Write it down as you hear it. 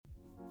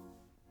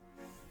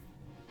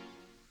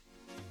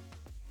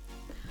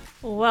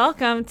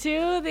Welcome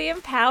to the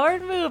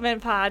Empowered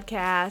Movement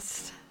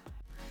Podcast.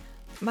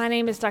 My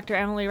name is Dr.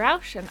 Emily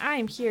Rausch, and I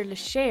am here to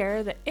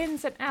share the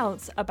ins and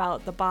outs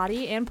about the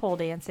body and pole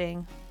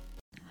dancing.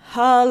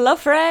 Hello,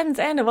 friends,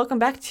 and welcome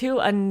back to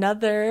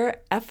another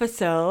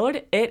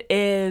episode. It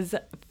is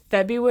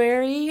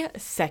February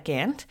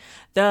 2nd.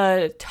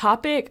 The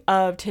topic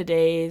of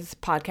today's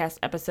podcast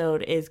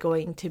episode is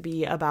going to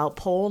be about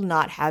pole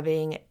not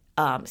having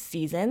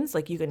seasons.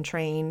 Like, you can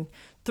train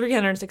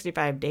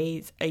 365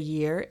 days a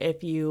year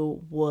if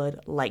you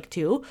would like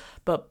to.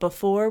 But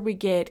before we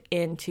get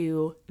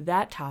into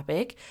that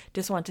topic,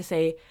 just want to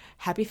say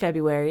happy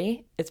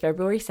February. It's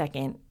February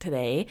 2nd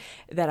today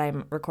that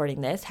I'm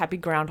recording this. Happy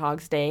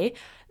Groundhog's Day.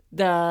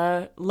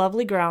 The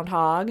lovely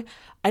groundhog,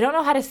 I don't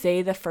know how to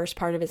say the first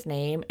part of his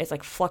name. It's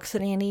like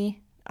Fluxanani.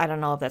 I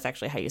don't know if that's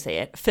actually how you say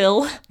it.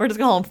 Phil, we're just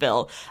going to call him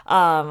Phil,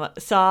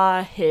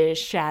 saw his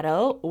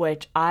shadow,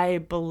 which I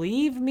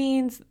believe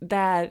means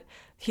that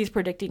he's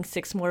predicting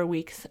 6 more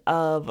weeks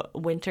of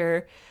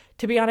winter.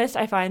 To be honest,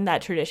 I find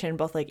that tradition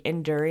both like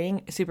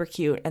enduring, super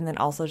cute, and then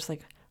also just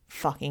like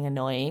fucking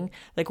annoying.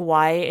 Like,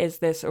 why is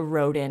this a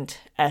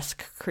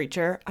rodent-esque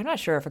creature? I'm not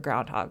sure if a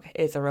groundhog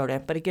is a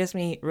rodent, but it gives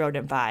me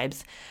rodent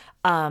vibes.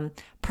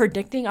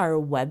 Predicting our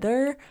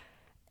weather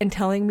and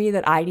telling me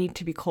that I need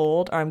to be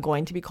cold or I'm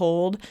going to be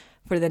cold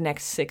for the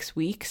next 6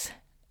 weeks.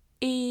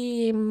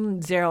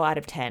 0 out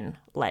of 10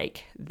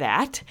 like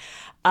that.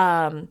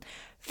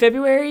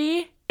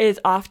 February is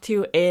off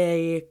to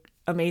a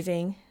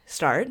amazing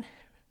start,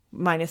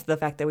 minus the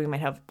fact that we might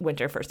have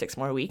winter for 6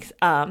 more weeks.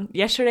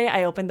 Yesterday,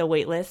 I opened the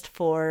waitlist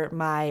for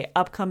my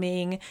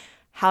upcoming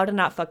How to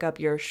Not Fuck Up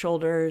Your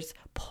Shoulders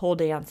pole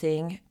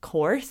dancing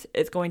course.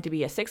 It's going to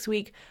be a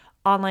 6-week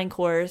online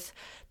course.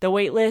 The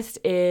waitlist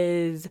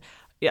is,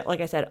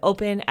 like I said,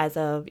 open as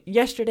of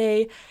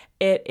yesterday.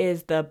 It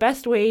is the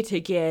best way to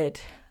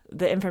get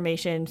the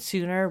information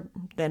sooner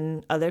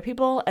than other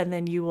people, and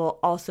then you will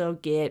also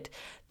get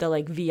the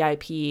like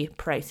VIP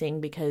pricing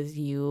because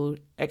you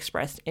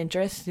expressed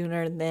interest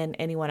sooner than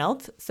anyone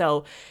else.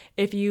 So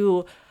if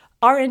you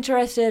are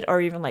interested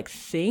or even like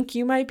think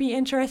you might be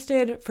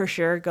interested, for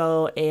sure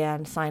go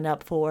and sign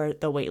up for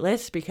the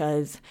waitlist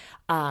because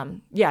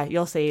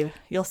you'll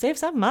save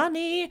some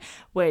money,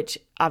 which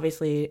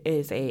obviously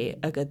is a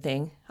good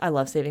thing. I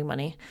love saving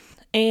money.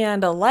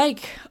 And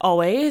like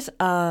always,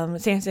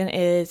 Samson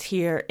is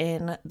here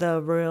in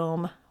the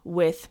room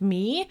with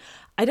me.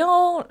 I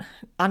don't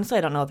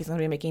know if he's going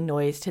to be making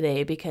noise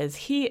today because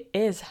he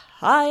is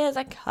high as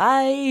a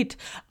kite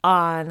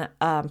on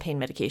pain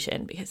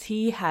medication because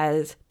he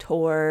has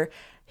tore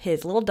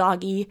his little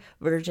doggy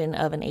version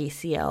of an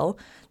ACL.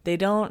 They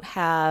don't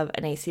have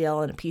an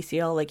ACL and a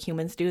PCL like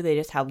humans do. They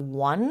just have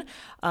one.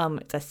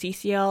 It's a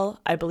CCL.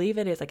 I believe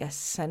it is like a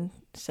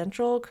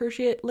central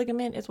cruciate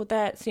ligament is what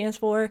that stands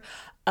for.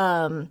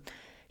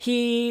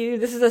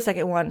 This is the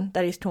second one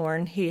that he's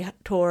torn. He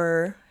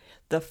tore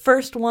the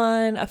first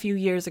one a few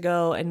years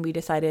ago, and we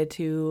decided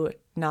to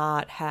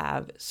not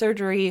have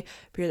surgery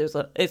because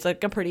it's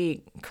like a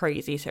pretty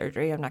crazy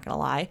surgery. I'm not gonna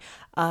lie,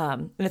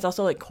 and it's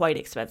also like quite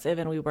expensive,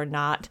 and we were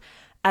not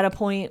at a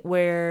point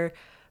where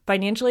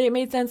financially it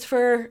made sense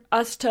for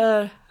us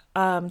to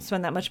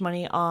spend that much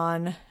money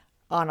on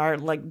our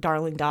like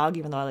darling dog,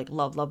 even though I like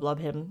love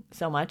him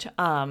so much.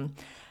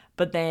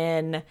 But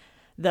then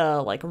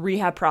the like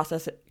rehab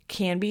process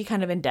can be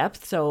kind of in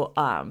depth. So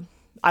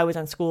I was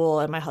in school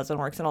and my husband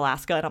works in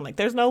Alaska, and I'm like,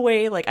 there's no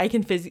way like I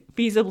can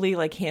feasibly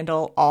like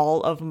handle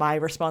all of my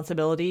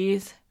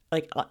responsibilities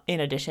like in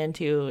addition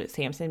to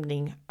Samson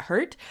being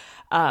hurt.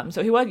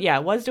 So he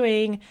was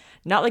doing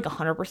not like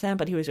 100%,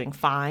 but he was doing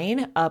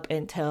fine up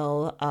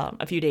until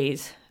a few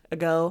days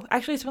ago.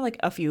 Actually, it's been like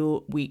a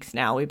few weeks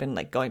now. We've been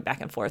like going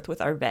back and forth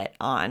with our vet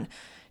on,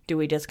 do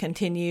we just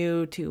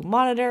continue to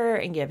monitor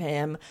and give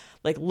him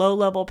like low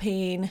level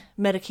pain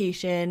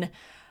medication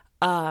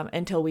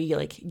until we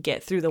like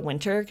get through the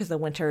winter, because the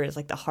winter is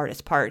like the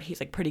hardest part. He's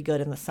like pretty good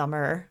in the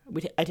summer.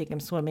 I take him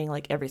swimming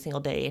like every single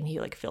day and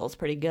he like feels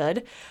pretty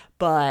good,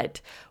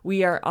 but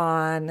we are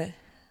on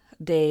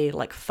day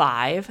like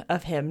 5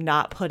 of him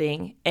not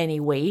putting any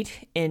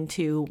weight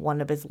into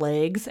one of his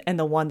legs, and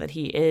the one that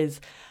he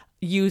is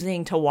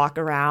using to walk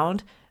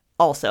around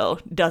also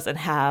doesn't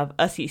have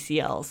a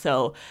CCL.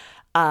 So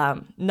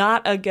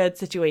not a good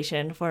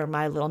situation for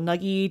my little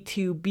nuggie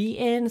to be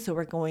in. So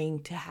we're going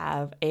to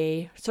have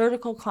a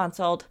surgical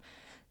consult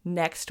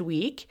next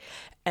week.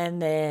 And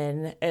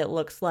then it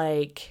looks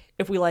like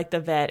if we like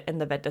the vet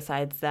and the vet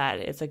decides that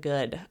it's a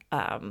good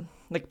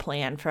like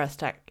plan for us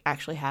to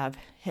actually have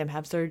him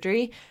have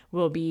surgery,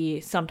 will be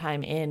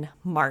sometime in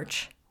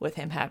March with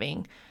him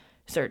having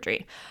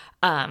surgery.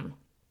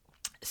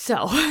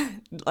 So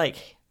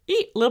like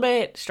a little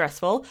bit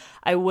stressful.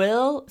 I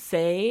will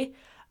say,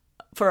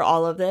 for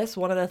all of this,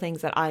 one of the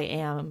things that I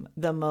am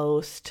the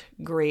most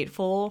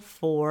grateful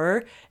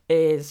for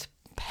is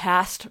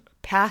past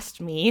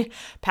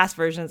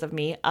versions of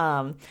me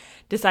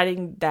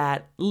deciding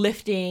that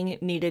lifting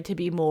needed to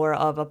be more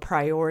of a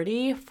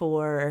priority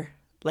for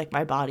like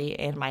my body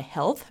and my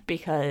health,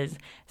 because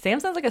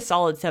Samson's like a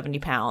solid 70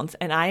 pounds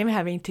and I am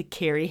having to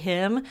carry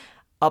him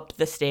up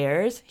the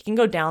stairs. He can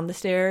go down the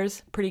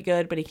stairs pretty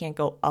good, but he can't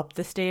go up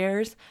the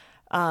stairs.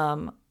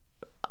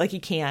 Like he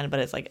can, but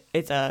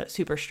it's a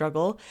super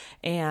struggle.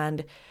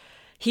 And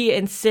he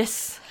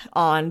insists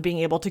on being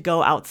able to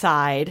go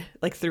outside,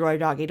 like through our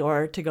doggy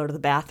door to go to the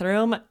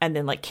bathroom, and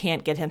then like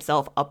can't get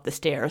himself up the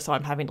stairs. So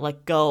I'm having to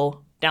like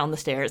go down the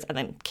stairs and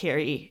then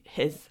carry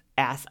his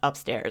ass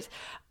upstairs.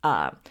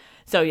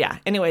 So yeah,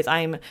 anyways,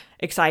 I'm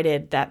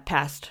excited that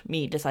past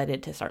me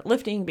decided to start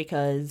lifting,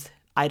 because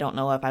I don't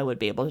know if I would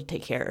be able to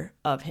take care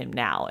of him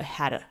now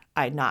had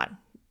I not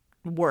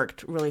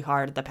worked really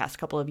hard the past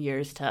couple of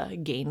years to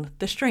gain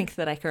the strength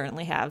that I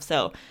currently have.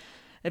 So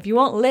if you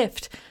won't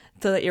lift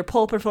so that your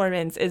pole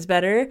performance is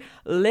better,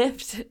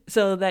 lift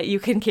so that you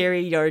can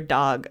carry your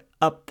dog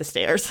up the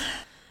stairs.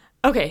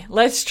 Okay,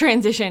 let's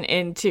transition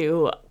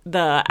into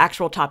the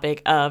actual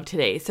topic of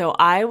today. So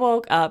I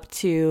woke up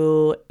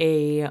to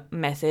a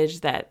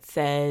message that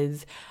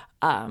says,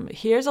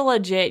 here's a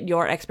legit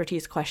your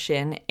expertise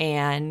question,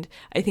 and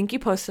I think you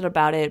posted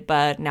about it,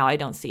 but now I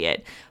don't see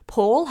it.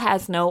 Pole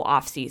has no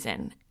off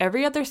season.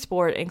 Every other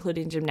sport,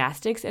 including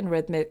gymnastics and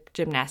rhythmic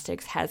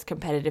gymnastics, has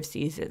competitive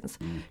seasons.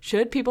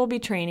 Should people be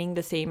training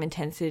the same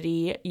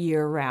intensity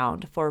year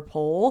round for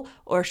pole,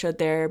 or should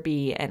there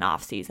be an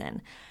off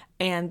season?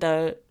 And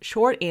the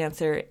short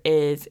answer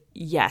is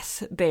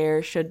yes,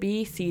 there should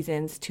be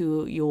seasons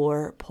to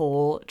your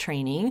pole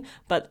training,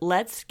 but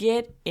let's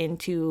get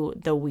into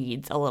the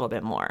weeds a little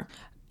bit more.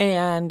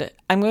 And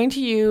I'm going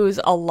to use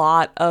a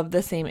lot of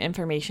the same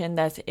information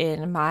that's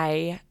in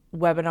my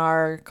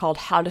webinar called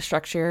How to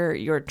Structure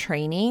Your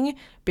Training,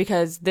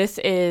 because this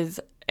is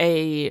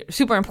a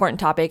super important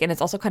topic and it's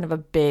also kind of a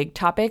big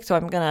topic. So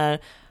I'm going to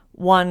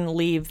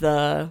leave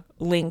the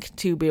link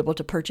to be able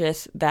to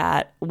purchase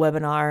that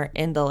webinar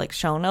in the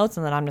show notes,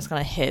 and then I'm just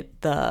going to hit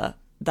the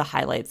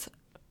highlights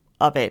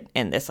of it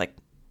in this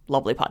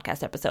lovely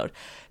podcast episode.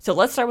 So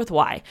let's start with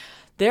why.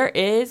 There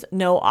is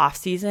no off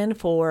season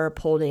for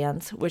pole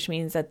dance, which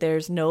means that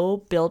there's no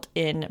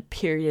built-in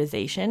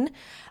periodization.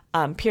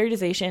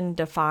 Periodization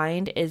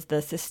defined is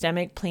the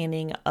systemic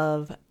planning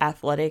of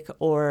athletic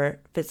or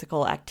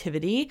physical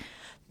activity.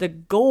 The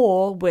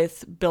goal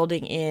with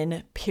building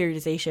in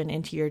periodization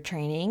into your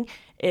training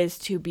is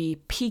to be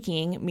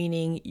peaking,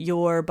 meaning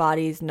your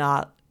body's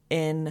not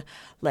in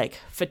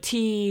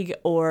fatigue,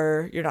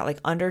 or you're not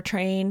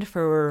undertrained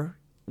for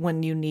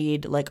when you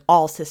need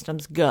all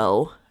systems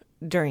go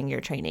during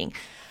your training.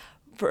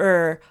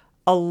 For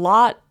a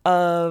lot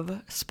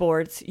of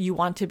sports, you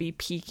want to be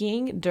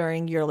peaking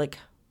during your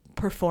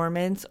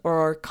performance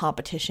or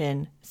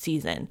competition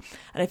season.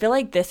 And I feel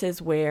like this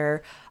is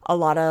where a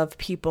lot of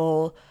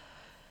people,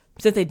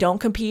 since they don't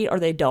compete or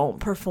they don't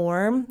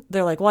perform,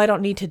 they're well, I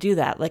don't need to do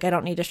that. I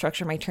don't need to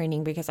structure my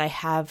training because I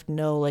have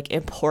no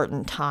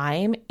important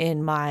time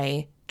in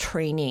my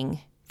training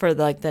for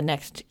the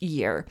next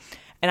year.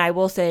 And I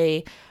will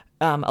say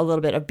a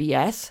little bit of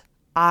BS.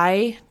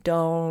 I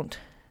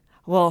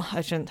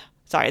shouldn't.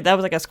 Sorry, that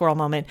was a squirrel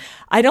moment.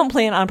 I don't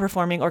plan on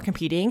performing or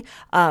competing.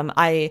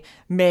 I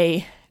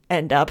may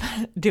end up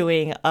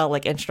doing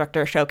a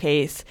instructor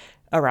showcase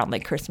around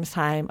Christmas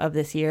time of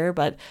this year,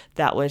 but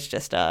that was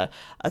just a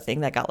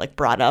thing that got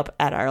brought up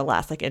at our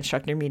last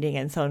instructor meeting,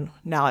 and so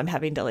now I'm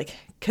having to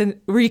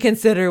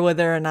reconsider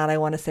whether or not I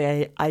want to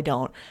say I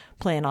don't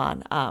plan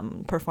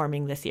on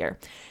performing this year.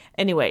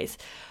 Anyways,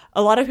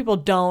 a lot of people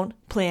don't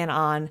plan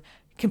on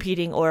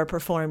competing or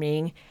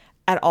performing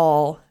at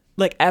all,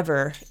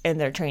 ever in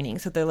their training.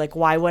 So they're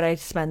why would I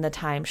spend the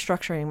time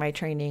structuring my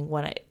training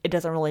when it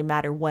doesn't really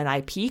matter when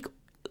I peak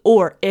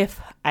or if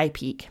I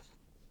peak?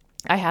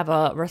 I have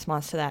a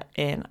response to that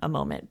in a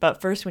moment.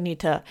 But first, we need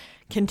to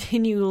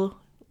continue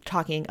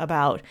talking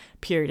about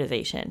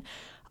periodization.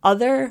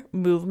 Other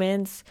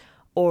movements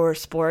or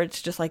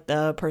sports, just like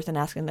the person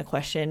asking the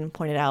question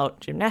pointed out,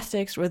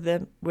 gymnastics,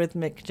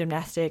 rhythmic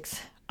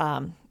gymnastics,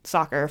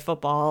 soccer,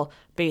 football,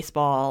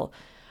 baseball,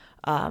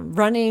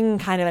 running,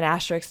 kind of an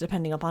asterisk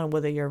depending upon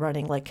whether you're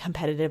running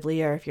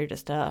competitively or if you're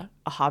just a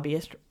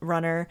hobbyist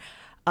runner.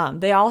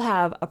 They all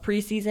have a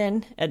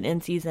preseason, an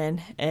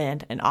in-season,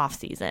 and an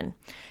off-season.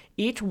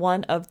 Each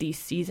one of these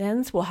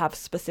seasons will have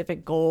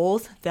specific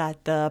goals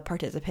that the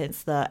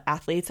participants, the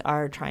athletes,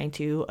 are trying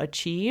to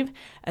achieve.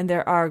 And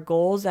there are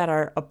goals that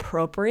are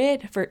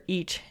appropriate for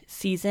each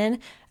season,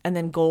 and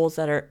then goals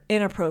that are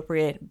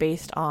inappropriate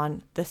based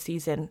on the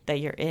season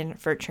that you're in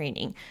for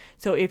training.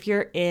 So if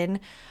you're in,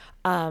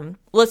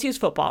 let's use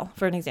football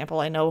for an example.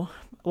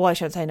 I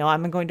shouldn't say no.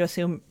 I'm going to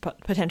assume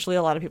potentially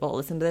a lot of people that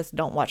listen to this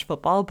don't watch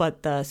football,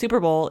 but the Super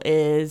Bowl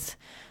is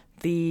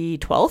the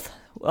 12th.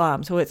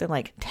 So it's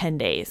in 10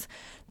 days.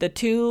 The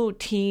two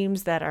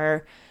teams that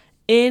are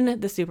in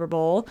the Super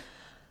Bowl,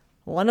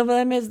 one of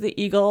them is the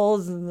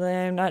Eagles, and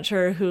I'm not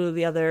sure who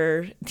the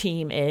other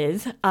team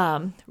is.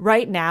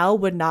 Right now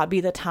would not be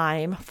the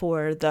time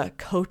for the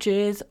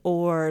coaches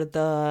or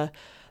the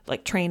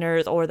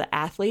trainers or the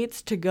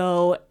athletes to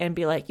go and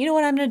be you know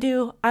what I'm going to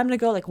do? I'm going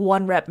to go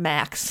 1 rep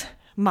max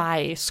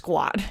my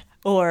squat.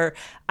 or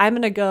I'm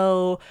going to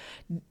go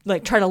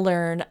like try to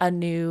learn a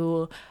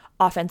new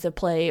offensive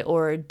play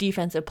or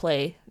defensive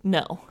play.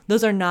 No,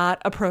 those are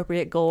not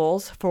appropriate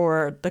goals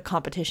for the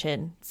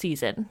competition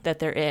season that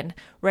they're in.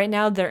 Right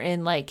now, they're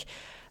in like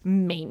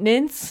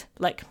maintenance.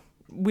 Like,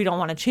 we don't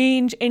want to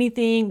change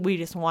anything. We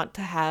just want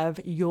to have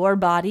your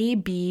body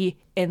be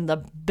in the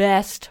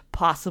best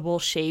possible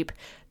shape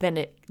that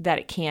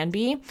it can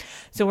be.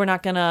 So we're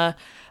not going to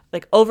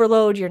like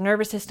overload your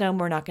nervous system.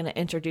 We're not going to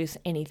introduce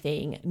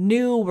anything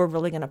new. We're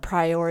really going to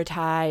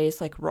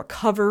prioritize like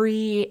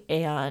recovery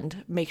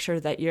and make sure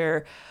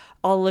that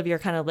all of your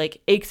kind of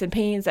like aches and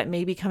pains that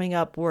may be coming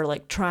up, we're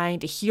like trying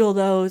to heal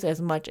those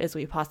as much as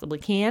we possibly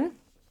can.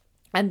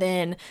 And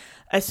then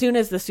as soon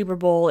as the Super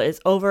Bowl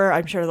is over,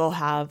 I'm sure they'll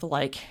have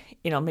like,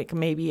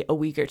 maybe a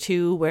week or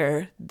two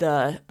where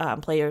the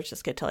players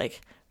just get to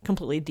like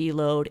completely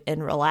deload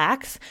and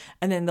relax.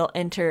 And then they'll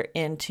enter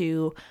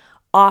into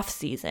off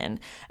season.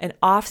 And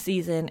off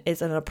season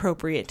is an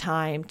appropriate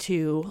time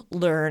to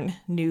learn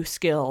new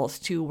skills,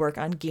 to work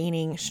on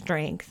gaining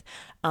strength.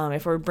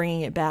 If we're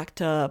bringing it back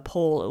to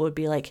pole, it would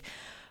be like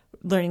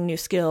learning new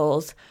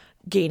skills,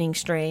 gaining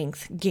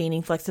strength,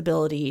 gaining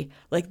flexibility.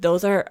 Like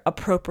those are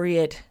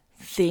appropriate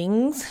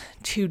things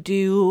to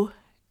do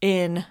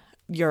in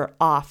your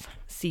off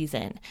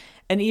season.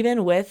 And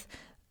even with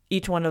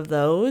each one of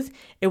those,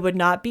 it would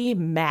not be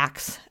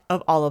max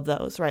of all of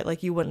those, right?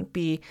 Like you wouldn't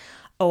be,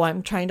 oh,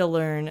 I'm trying to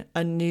learn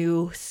a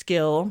new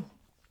skill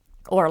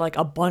or like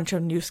a bunch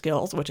of new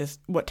skills, which is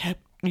what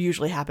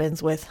usually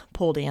happens with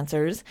pole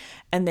dancers.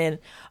 And then,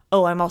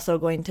 oh, I'm also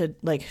going to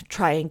like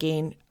try and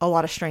gain a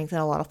lot of strength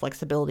and a lot of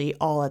flexibility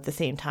all at the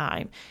same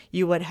time.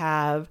 You would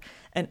have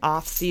an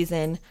off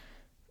season,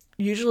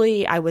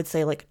 usually I would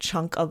say like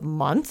chunk of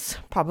months,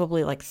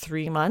 probably like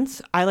 3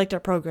 months. I like to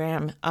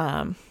program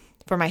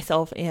for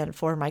myself and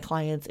for my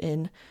clients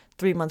in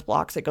 3-month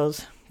blocks. It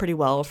goes pretty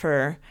well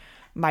for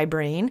my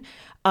brain.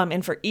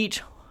 And for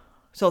each,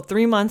 so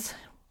 3 months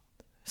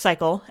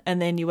cycle,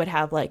 and then you would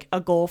have like a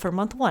goal for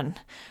month 1,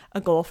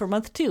 a goal for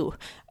month 2,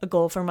 a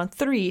goal for month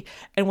 3,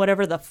 and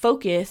whatever the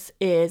focus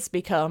is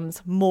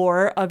becomes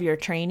more of your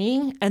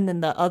training. And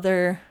then the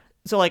other,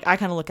 so like I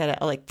kind of look at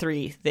it like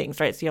 3 things,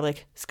 right? So you have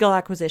like skill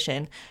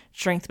acquisition,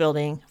 strength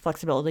building,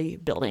 flexibility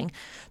building.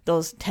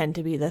 Those tend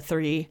to be the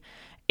 3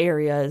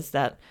 areas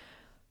that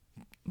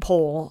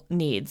pole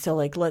needs. So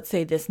like let's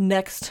say this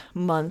next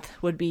month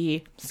would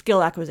be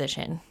skill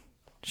acquisition.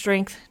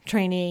 Strength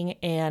training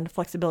and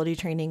flexibility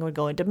training would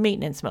go into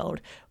maintenance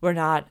mode. We're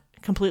not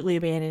completely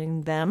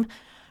abandoning them.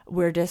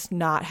 We're just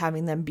not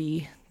having them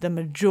be the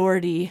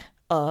majority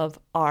of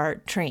our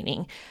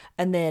training.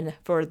 And then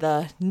for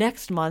the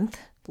next month,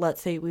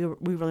 let's say we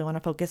really want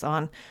to focus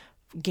on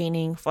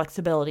gaining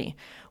flexibility,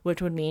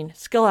 which would mean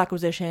skill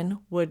acquisition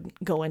would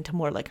go into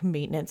more like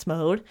maintenance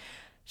mode.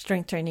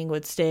 Strength training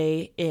would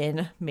stay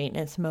in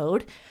maintenance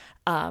mode.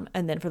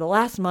 And then for the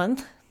last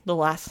month, the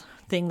last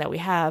thing that we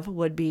have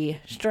would be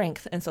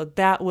strength. And so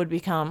that would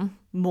become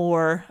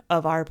more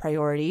of our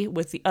priority,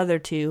 with the other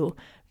 2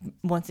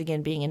 once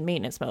again being in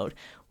maintenance mode,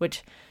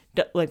 which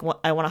like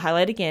I want to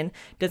highlight again,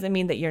 doesn't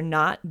mean that you're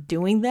not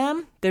doing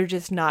them. They're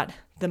just not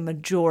the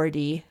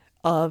majority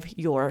of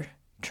your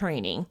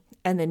training.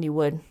 And then you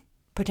would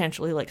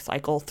potentially like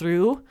cycle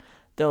through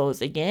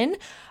those again,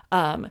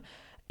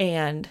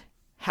 and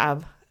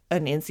have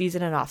an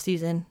in-season, an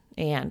off-season,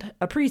 and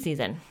a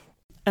preseason.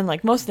 And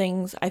like most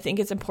things, I think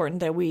it's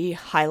important that we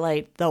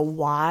highlight the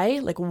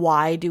why. Like,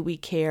 why do we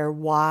care?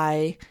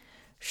 Why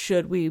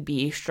should we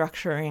be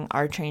structuring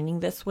our training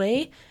this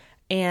way?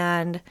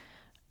 And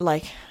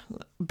like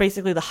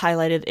basically the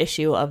highlighted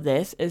issue of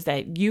this is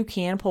that you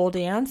can pole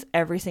dance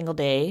every single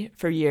day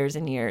for years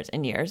and years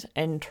and years.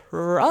 And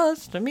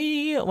trust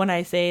me when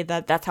I say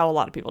that that's how a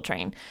lot of people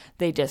train.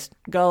 They just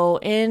go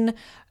in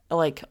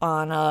like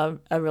on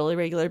a really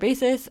regular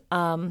basis.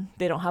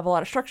 They don't have a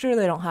lot of structure.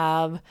 They don't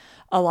have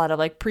a lot of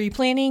like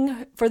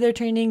pre-planning for their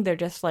training. They're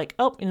just like,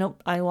 oh,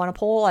 I want to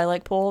pole. I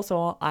like pole,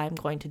 so I'm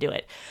going to do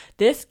it.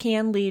 This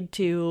can lead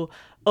to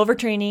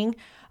overtraining,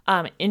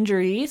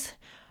 injuries,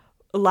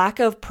 lack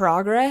of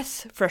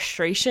progress,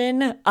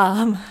 frustration,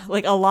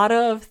 like a lot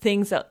of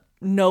things that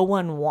no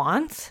one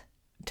wants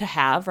to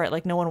have, right?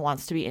 Like no one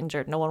wants to be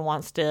injured. No one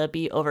wants to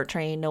be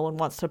overtrained. No one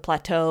wants to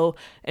plateau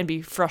and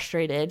be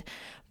frustrated.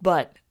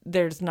 But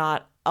there's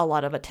not a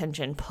lot of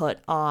attention put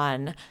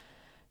on,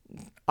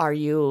 are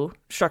you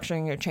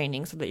structuring your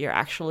training so that you're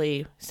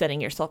actually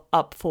setting yourself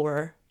up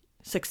for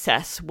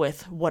success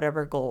with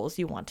whatever goals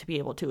you want to be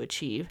able to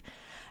achieve.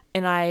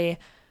 And I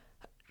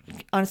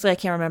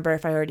can't remember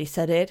if I already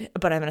said it,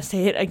 but I'm going to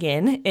say it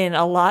again. In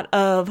a lot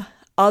of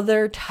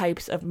other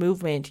types of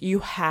movement, you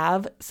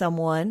have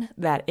someone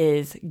that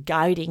is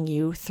guiding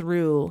you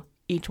through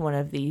each one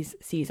of these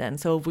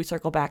seasons. So if we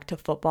circle back to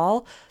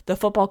football, the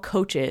football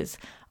coaches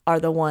are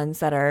the ones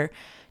that are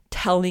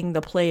telling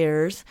the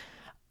players,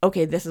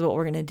 okay, this is what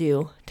we're going to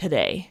do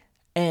today.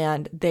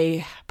 And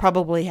they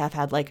probably have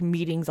had like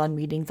meetings on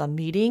meetings on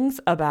meetings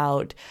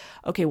about,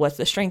 okay, what's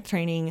the strength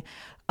training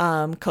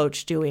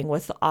coach doing?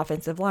 What's the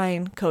offensive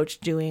line coach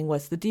doing?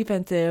 What's the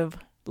defensive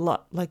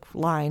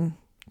line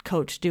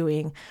coach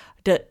doing?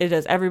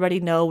 Does everybody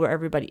know where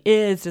everybody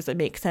is? Does it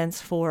make sense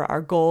for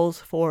our goals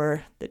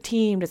for the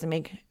team? Does it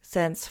make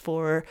sense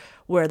for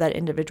where that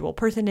individual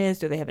person is?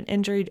 Do they have an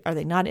injury? Are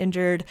they not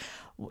injured?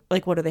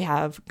 Like, what do they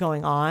have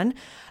going on?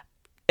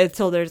 And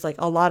so there's like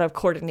a lot of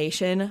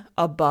coordination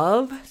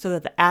above so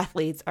that the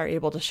athletes are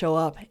able to show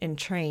up and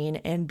train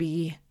and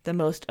be the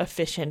most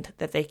efficient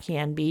that they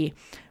can be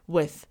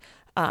with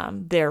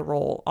their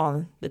role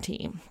on the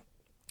team.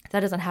 That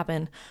doesn't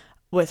happen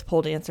with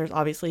pole dancers,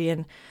 obviously,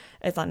 and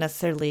it's not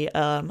necessarily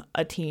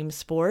a team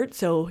sport.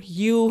 So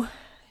you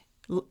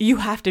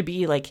have to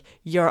be like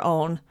your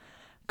own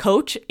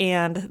coach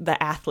and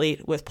the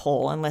athlete with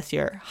pole, unless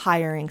you're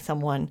hiring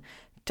someone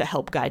to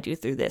help guide you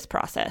through this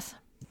process.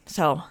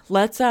 So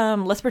let's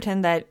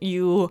pretend that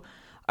you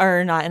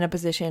are not in a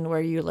position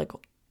where you like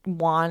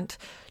want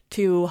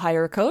to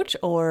hire a coach,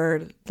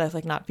 or that's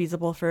like not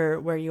feasible for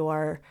where you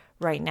are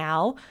right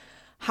now.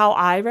 How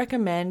I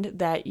recommend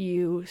that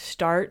you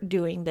start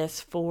doing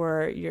this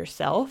for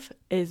yourself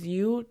is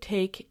you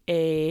take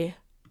a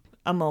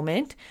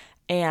moment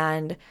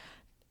and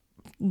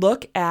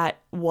look at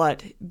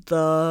what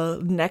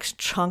the next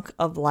chunk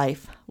of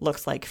life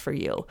looks like for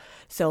you.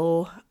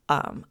 So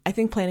I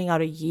think planning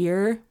out a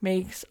year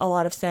makes a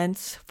lot of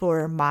sense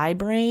for my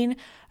brain.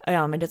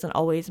 It doesn't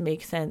always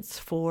make sense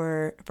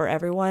for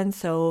everyone.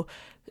 So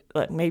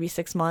maybe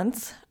 6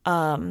 months.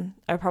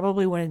 I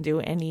probably wouldn't do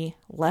any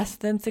less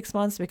than 6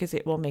 months because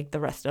it will make the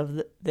rest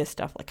of this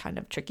stuff like kind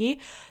of tricky.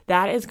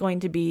 That is going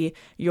to be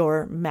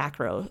your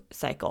macro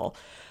cycle.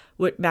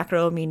 With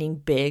macro meaning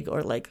big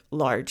or like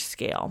large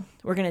scale.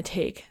 We're going to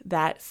take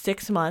that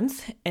 6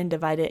 months and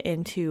divide it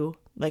into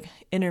like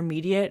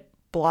intermediate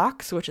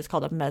blocks, which is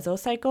called a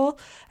mesocycle.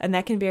 And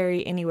that can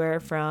vary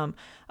anywhere from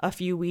a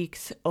few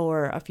weeks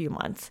or a few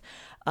months.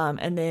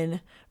 And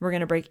then we're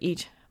going to break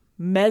each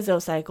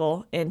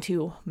mesocycle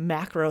into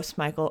macro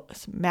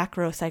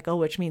cycle,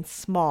 which means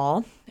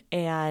small.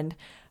 And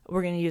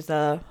we're going to use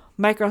the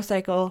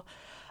microcycle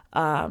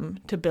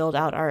to build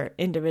out our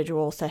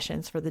individual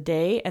sessions for the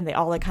day, and they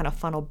all like kind of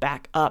funnel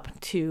back up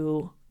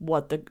to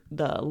what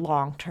the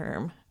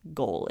long-term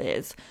goal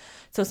is.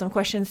 So some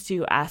questions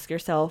to ask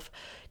yourself,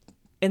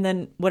 and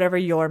then whatever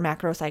your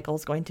macro cycle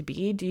is going to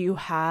be, do you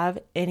have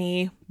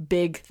any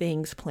big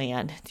things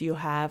planned? Do you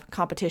have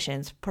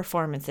competitions,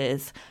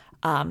 performances,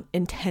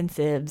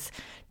 intensives?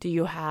 Do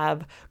you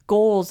have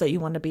goals that you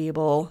want to be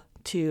able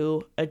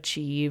to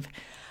achieve?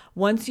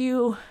 Once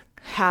you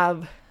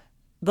have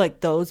like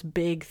those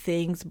big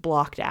things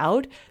blocked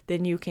out,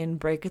 then you can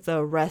break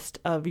the rest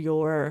of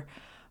your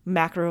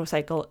macro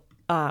cycle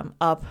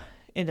up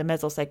into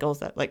mesocycles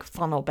that like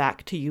funnel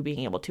back to you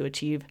being able to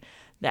achieve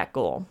that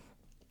goal.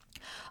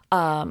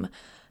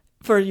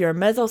 For your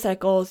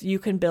mesocycles, you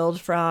can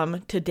build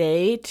from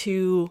today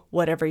to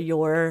whatever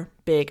your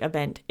big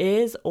event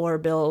is, or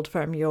build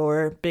from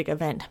your big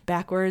event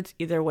backwards.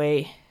 Either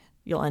way,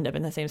 you'll end up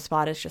in the same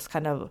spot. It's just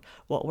kind of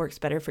what works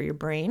better for your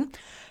brain.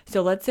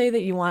 So let's say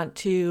that you want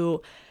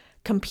to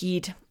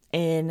compete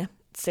in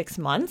 6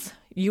 months.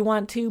 You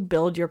want to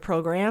build your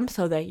program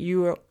so that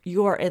you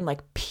are in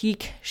like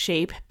peak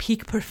shape,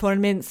 peak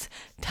performance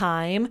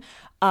time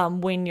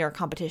when your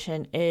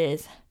competition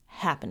is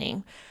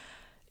happening.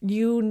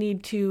 You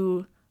need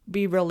to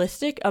be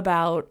realistic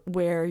about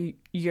where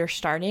you're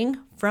starting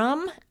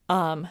from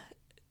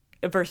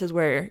versus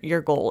where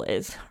your goal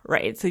is,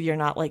 right? So you're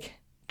not like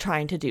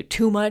trying to do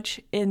too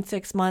much in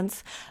 6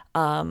 months,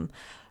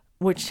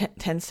 which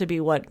tends to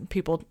be what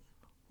people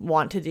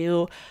want to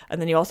do.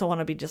 And then you also want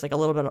to be just like a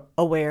little bit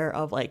aware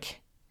of like,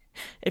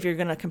 if you're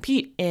going to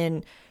compete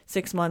in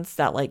 6 months,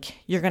 that like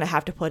you're going to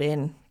have to put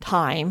in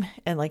time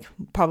and like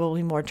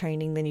probably more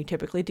training than you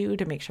typically do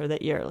to make sure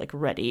that you're like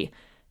ready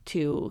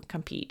to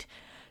compete.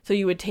 So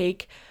you would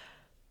take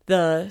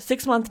the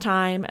 6 month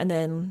time, and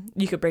then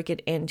you could break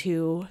it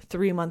into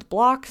 3 month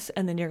blocks.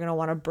 And then you're going to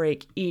want to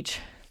break each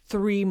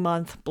 3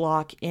 month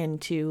block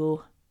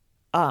into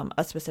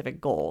a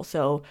specific goal.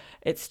 So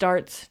it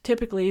starts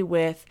typically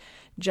with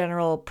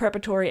general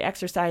preparatory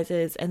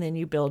exercises, and then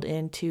you build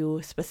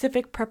into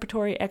specific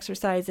preparatory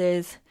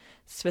exercises,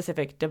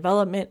 specific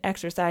development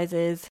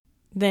exercises,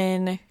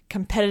 then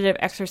competitive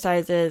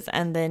exercises,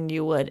 and then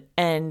you would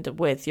end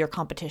with your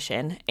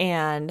competition.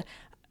 And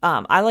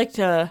I like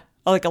a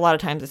lot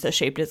of times it's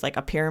shaped as like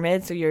a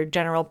pyramid. So your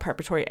general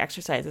preparatory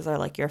exercises are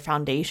like your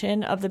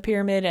foundation of the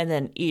pyramid, and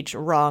then each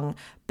rung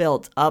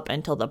builds up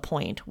until the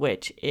point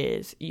which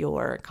is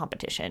your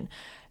competition.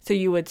 So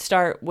you would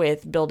start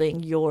with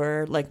building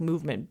your like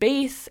movement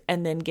base,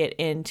 and then get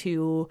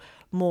into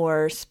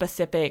more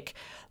specific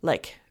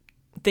like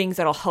things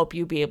that'll help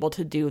you be able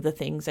to do the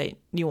things that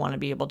you want to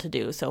be able to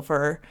do. So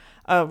for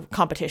a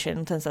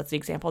competition, since that's the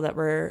example that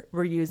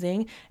we're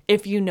using,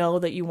 if you know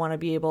that you want to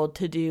be able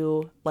to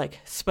do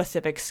like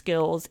specific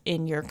skills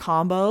in your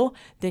combo,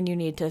 then you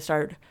need to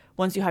start,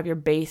 once you have your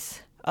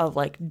base of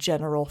like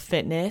general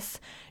fitness,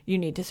 you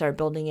need to start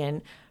building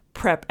in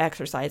prep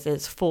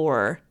exercises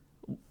for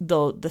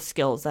the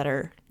skills that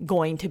are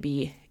going to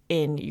be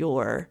in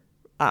your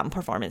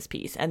performance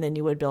piece. And then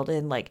you would build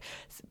in like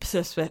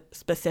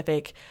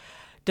specific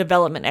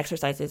development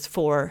exercises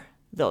for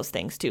those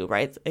things too,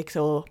 right? Like,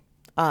 so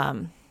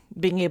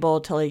being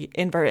able to like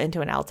invert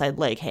into an outside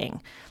leg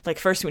hang. Like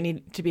first we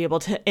need to be able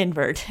to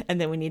invert,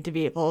 and then we need to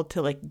be able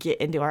to like get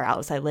into our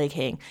outside leg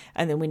hang,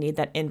 and then we need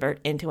that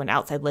invert into an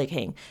outside leg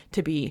hang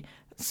to be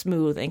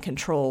smooth and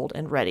controlled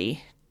and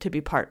ready to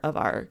be part of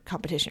our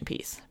competition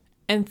piece.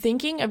 And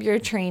thinking of your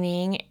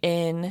training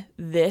in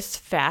this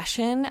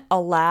fashion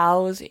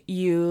allows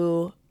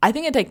you, I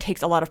think it like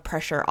takes a lot of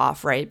pressure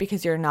off, right?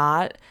 Because you're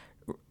not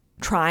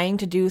trying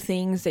to do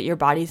things that your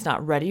body's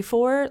not ready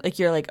for. Like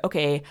you're like,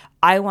 okay,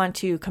 I want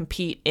to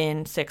compete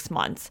in 6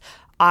 months.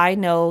 I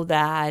know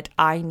that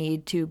I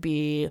need to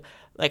be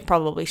like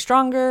probably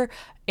stronger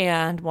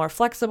and more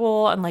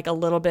flexible and like a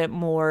little bit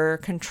more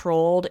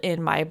controlled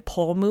in my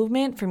pole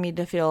movement for me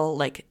to feel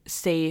like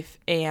safe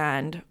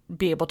and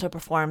be able to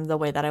perform the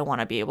way that I want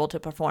to be able to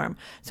perform.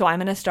 So I'm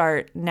going to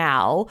start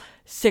now,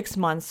 6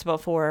 months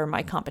before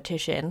my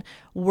competition,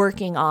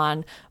 working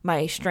on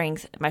my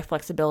strength, my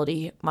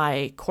flexibility,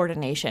 my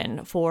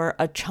coordination for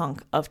a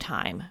chunk of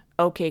time.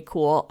 Okay,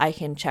 cool. I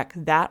can check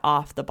that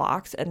off the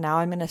box. And now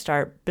I'm going to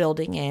start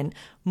building in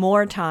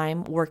more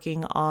time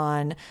working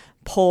on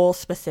pole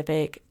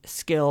specific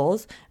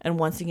skills. And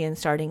once again,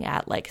 starting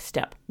at like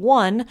step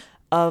 1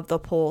 of the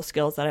pole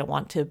skills that I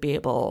want to be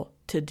able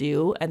to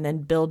do, and then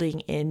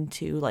building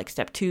into like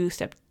step 2,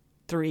 step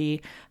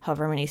 3,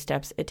 however many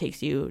steps it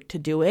takes you to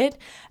do it.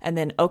 And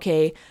then,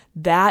 okay,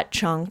 that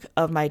chunk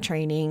of my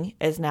training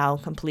is now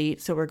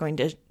complete. So we're going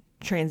to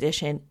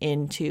transition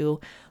into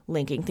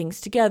linking things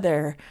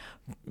together,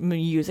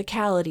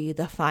 musicality,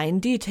 the fine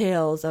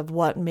details of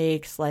what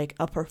makes like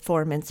a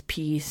performance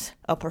piece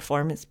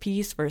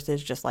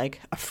versus just like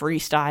a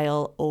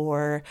freestyle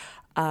or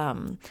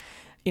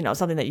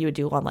something that you would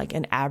do on like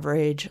an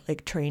average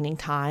like training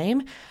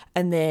time.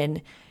 And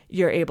then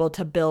you're able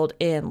to build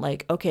in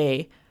like,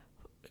 okay,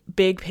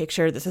 big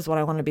picture, this is what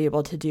I want to be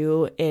able to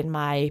do in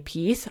my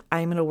piece.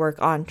 I'm going to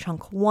work on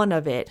chunk 1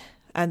 of it,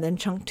 and then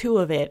chunk 2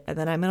 of it, and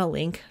then I'm going to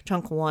link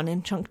chunk 1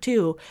 and chunk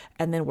 2,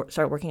 and then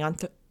start working on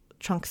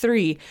chunk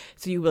 3.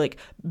 So you like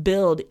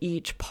build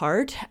each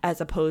part as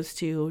opposed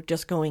to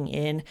just going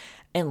in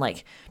and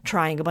like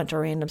trying a bunch of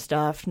random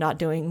stuff, not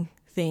doing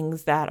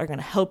things that are going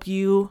to help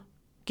you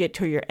get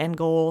to your end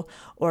goal,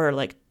 or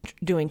like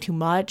doing too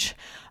much,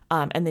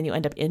 and then you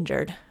end up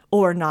injured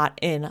or not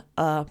in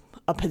a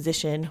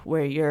position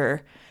where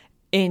you're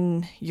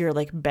in your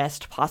like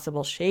best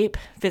possible shape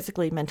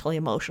physically, mentally,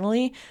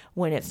 emotionally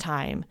when it's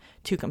time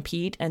to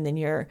compete. And then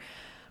your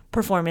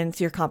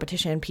performance, your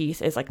competition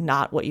piece is like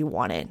not what you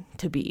want it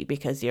to be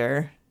because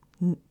your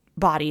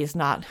body is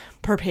not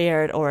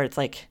prepared, or it's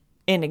like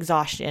in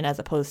exhaustion as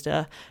opposed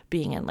to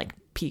being in like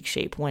peak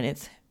shape when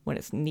it's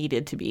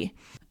needed to be.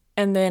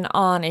 And then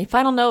on a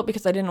final note,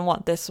 because I didn't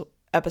want this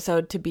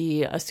episode to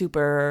be a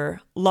super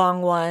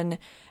long one,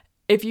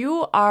 if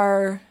you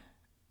are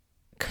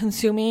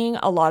consuming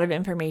a lot of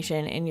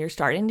information and you're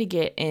starting to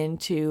get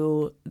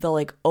into the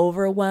like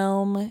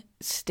overwhelm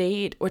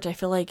state, which I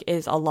feel like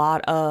is a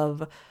lot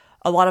of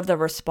the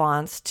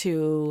response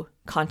to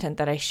content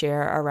that I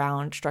share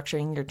around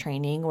structuring your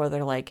training, where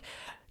they're like,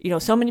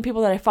 so many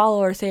people that I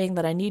follow are saying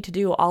that I need to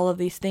do all of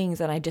these things,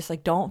 and I just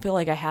like don't feel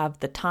like I have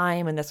the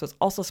time, and this was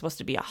also supposed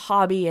to be a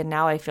hobby, and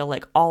now I feel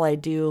like all I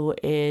do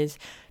is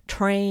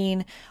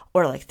train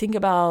or like think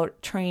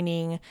about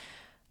training.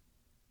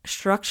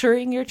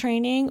 Structuring your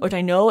training, which I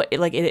know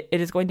it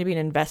is going to be an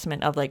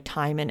investment of like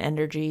time and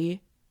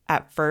energy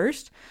at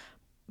first,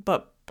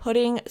 but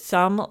putting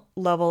some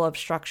level of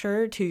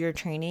structure to your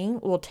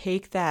training will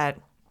take that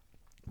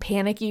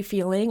panicky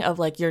feeling of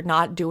like you're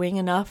not doing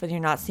enough and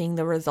you're not seeing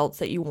the results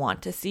that you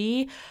want to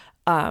see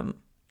kind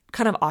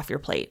of off your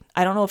plate.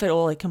 I don't know if it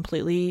will like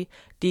completely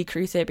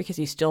decrease it, because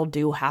you still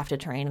do have to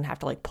train and have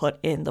to like put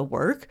in the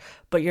work,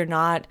 but you're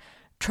not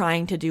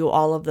trying to do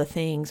all of the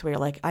things where you're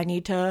like, I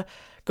need to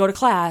go to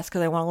class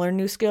because I want to learn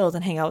new skills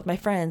and hang out with my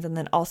friends. And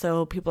then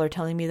also people are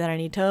telling me that I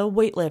need to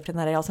weightlift and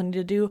that I also need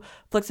to do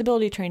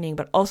flexibility training,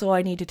 but also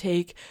I need to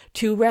take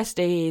 2 rest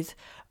days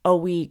a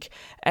week.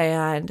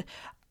 And,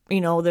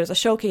 there's a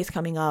showcase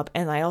coming up,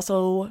 and I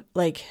also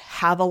like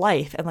have a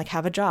life and like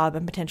have a job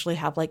and potentially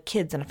have like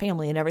kids and a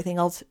family and everything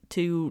else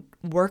to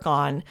work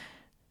on.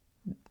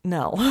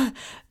 No,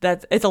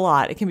 it's a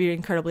lot. It can be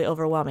incredibly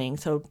overwhelming.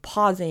 So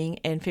pausing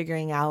and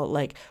figuring out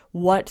like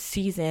what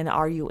season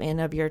are you in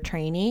of your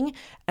training,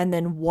 and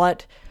then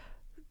what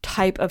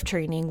type of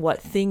training,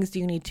 what things do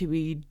you need to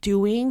be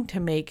doing to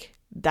make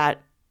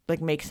that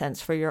like make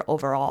sense for your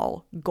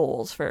overall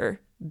goals for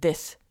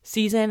this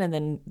season, and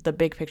then the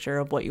big picture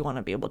of what you want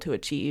to be able to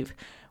achieve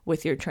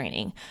with your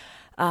training.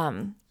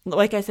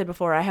 Like I said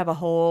before, I have a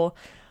whole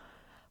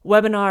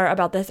webinar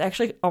about this. I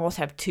actually almost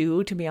have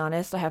 2, to be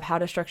honest. I have how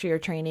to structure your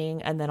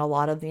training, and then a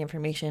lot of the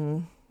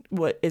information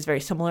is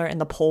very similar in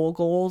the pole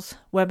goals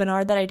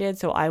webinar that I did.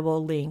 So I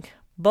will link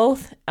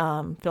both.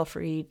 Feel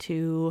free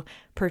to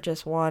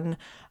purchase one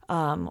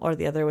or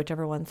the other,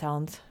 whichever one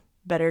sounds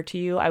better to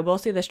you. I will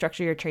say the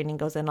structure of your training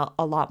goes in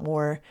a lot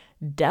more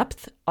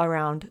depth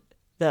around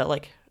the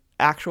like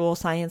actual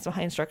science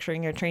behind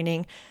structuring your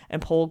training,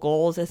 and pole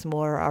goals is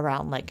more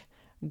around like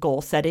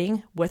goal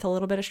setting with a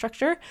little bit of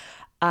structure.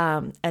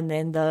 And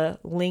then the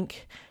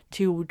link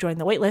to join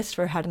the waitlist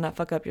for how to not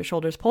fuck up your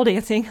shoulders pole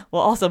dancing will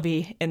also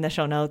be in the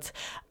show notes.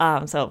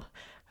 So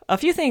a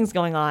few things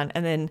going on.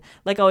 And then,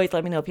 like always,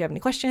 let me know if you have any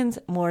questions.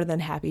 More than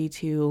happy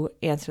to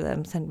answer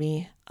them. Send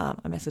me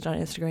a message on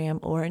Instagram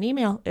or an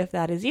email if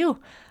that is you.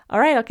 All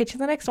right, I'll catch you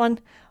in the next one.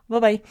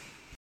 Bye-bye.